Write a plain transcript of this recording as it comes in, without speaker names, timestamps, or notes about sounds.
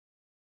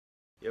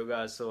Yo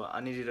guys, so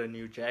I needed a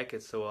new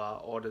jacket, so I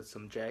ordered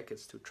some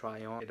jackets to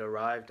try on. It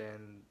arrived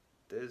and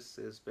this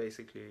is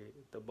basically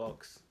the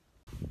box.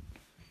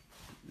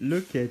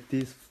 Look at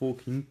this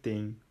fucking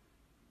thing.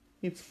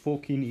 It's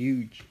fucking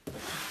huge.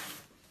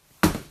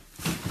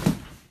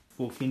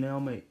 Fucking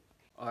hell, mate.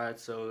 Alright,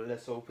 so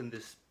let's open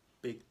this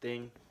big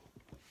thing.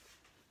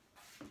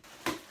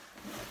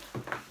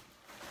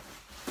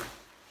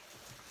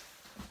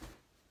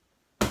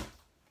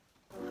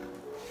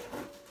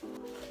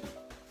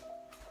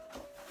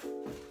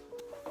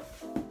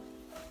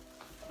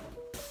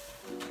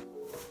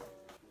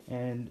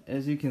 And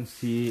as you can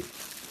see,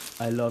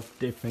 I love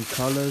different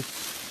colors,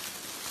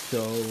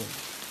 so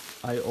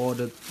I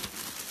ordered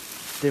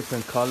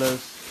different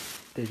colors.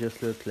 They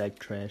just look like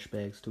trash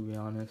bags, to be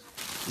honest.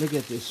 Look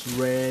at this: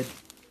 red,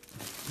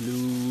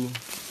 blue,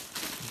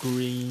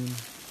 green,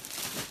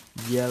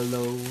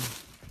 yellow,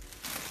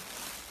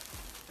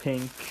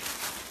 pink,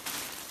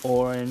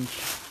 orange.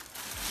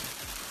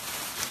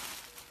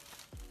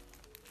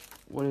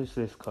 What is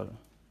this color?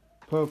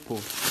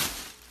 Purple.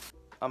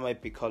 I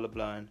might be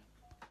colorblind.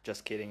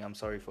 Just kidding, I'm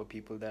sorry for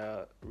people that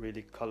are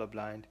really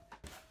colorblind.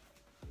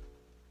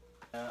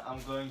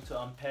 I'm going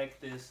to unpack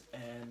this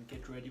and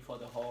get ready for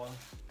the haul.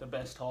 The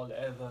best haul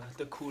ever,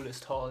 the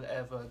coolest haul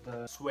ever,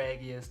 the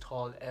swaggiest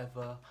haul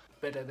ever.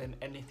 Better than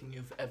anything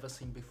you've ever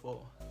seen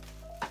before.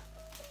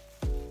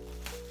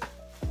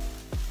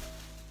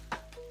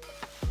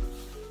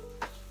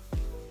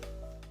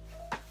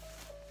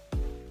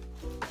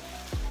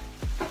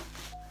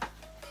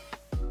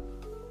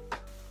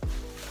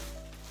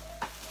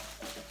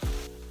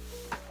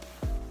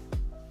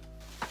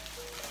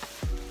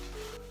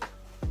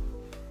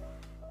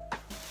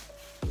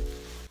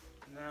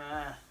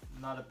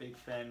 Not a big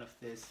fan of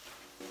this.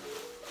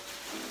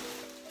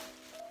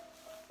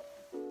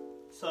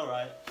 It's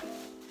alright.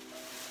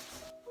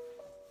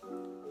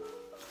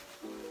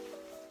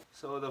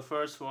 So the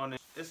first one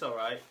is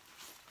alright.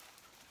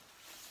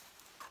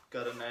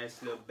 Got a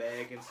nice little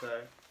bag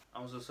inside.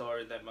 I'm so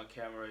sorry that my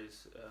camera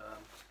is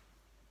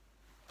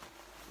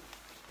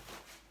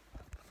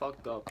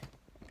fucked up.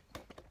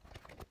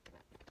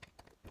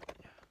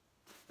 Yeah,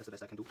 that's the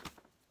best I can do.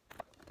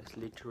 That's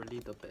literally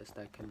the best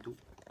I can do.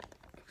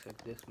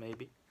 Except this,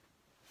 maybe.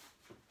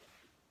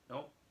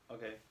 No?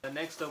 Okay.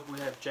 Next up we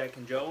have Jack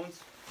and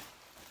Jones.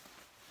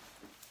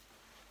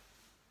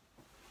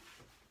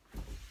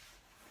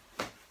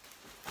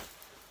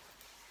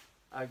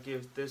 I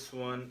give this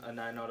one a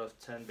 9 out of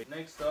 10.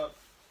 Next up,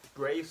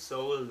 Brave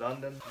Soul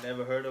London.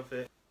 Never heard of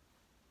it.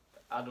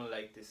 I don't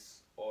like this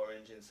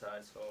orange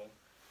inside, so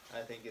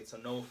I think it's a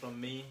no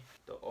from me.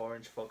 The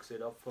orange fucks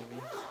it up for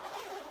me.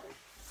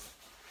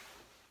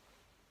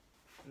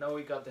 Now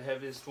we got the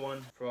heaviest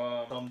one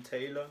from Tom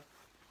Taylor.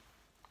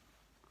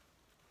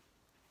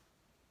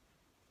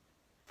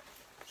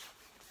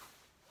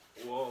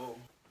 Whoa.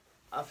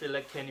 I feel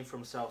like Kenny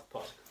from South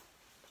Park.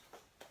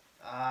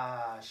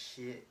 Ah,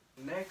 shit.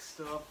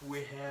 Next up we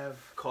have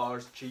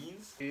Cars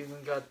jeans. You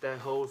even got that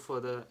hole for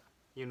the,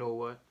 you know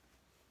what?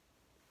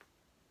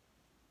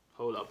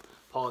 Hold up.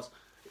 Pause.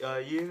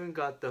 You even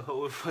got the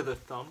hole for the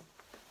thumb.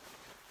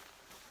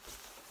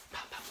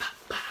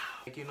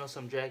 Like, you know,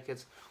 some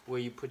jackets where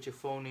you put your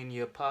phone in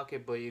your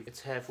pocket but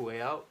it's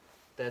halfway out.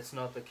 That's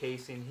not the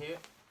case in here.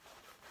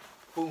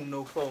 Boom,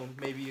 no phone.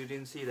 Maybe you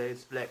didn't see that,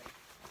 it's black.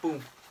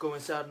 Boom, go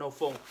inside, no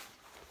phone.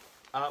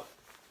 Out,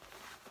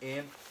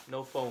 in,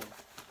 no phone.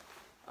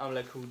 I'm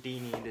like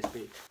Houdini in this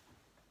bitch.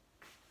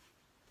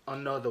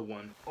 Another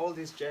one. All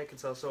these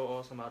jackets are so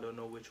awesome, I don't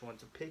know which one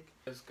to pick.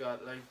 It's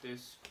got like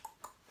this,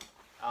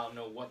 I don't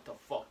know what the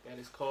fuck that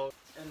is called.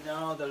 And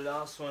now the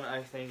last one,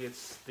 I think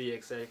it's the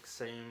exact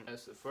same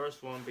as the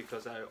first one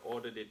because I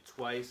ordered it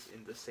twice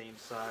in the same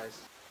size.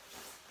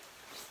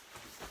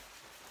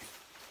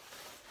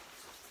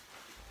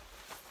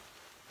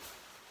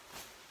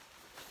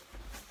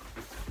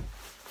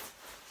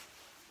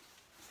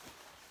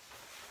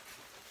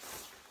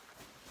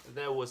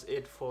 That was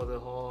it for the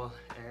haul,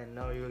 and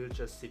now you'll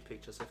just see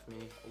pictures of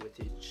me with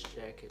each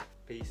jacket.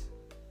 Peace.